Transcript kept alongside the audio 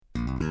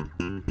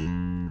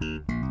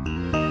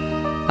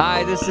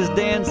Hi, this is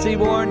Dan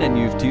Seaborn, and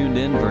you've tuned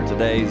in for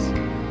today's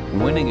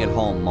Winning at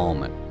Home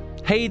moment.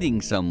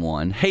 Hating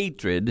someone,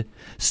 hatred,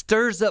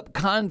 stirs up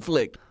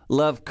conflict.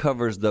 Love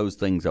covers those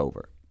things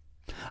over.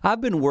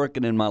 I've been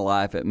working in my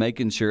life at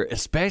making sure,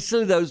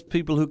 especially those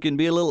people who can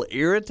be a little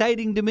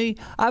irritating to me,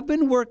 I've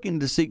been working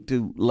to seek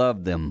to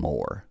love them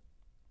more.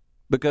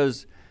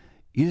 Because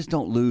you just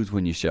don't lose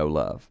when you show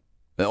love.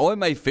 Or it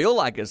may feel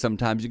like it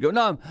sometimes. You go,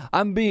 no,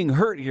 I'm being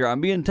hurt here. I'm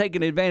being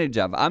taken advantage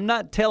of. I'm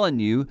not telling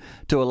you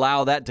to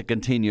allow that to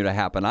continue to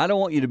happen. I don't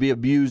want you to be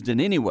abused in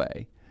any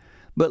way.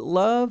 But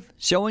love,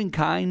 showing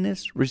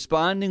kindness,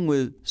 responding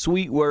with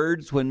sweet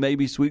words when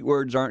maybe sweet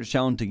words aren't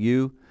shown to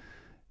you,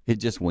 it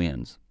just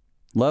wins.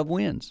 Love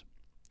wins.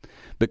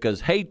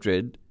 Because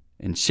hatred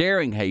and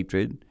sharing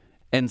hatred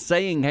and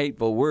saying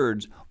hateful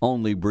words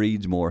only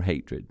breeds more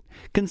hatred.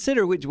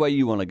 Consider which way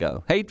you want to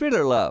go, hatred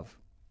or love.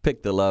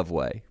 Pick the love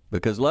way,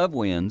 because love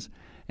wins,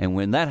 and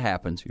when that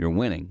happens, you're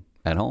winning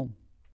at home.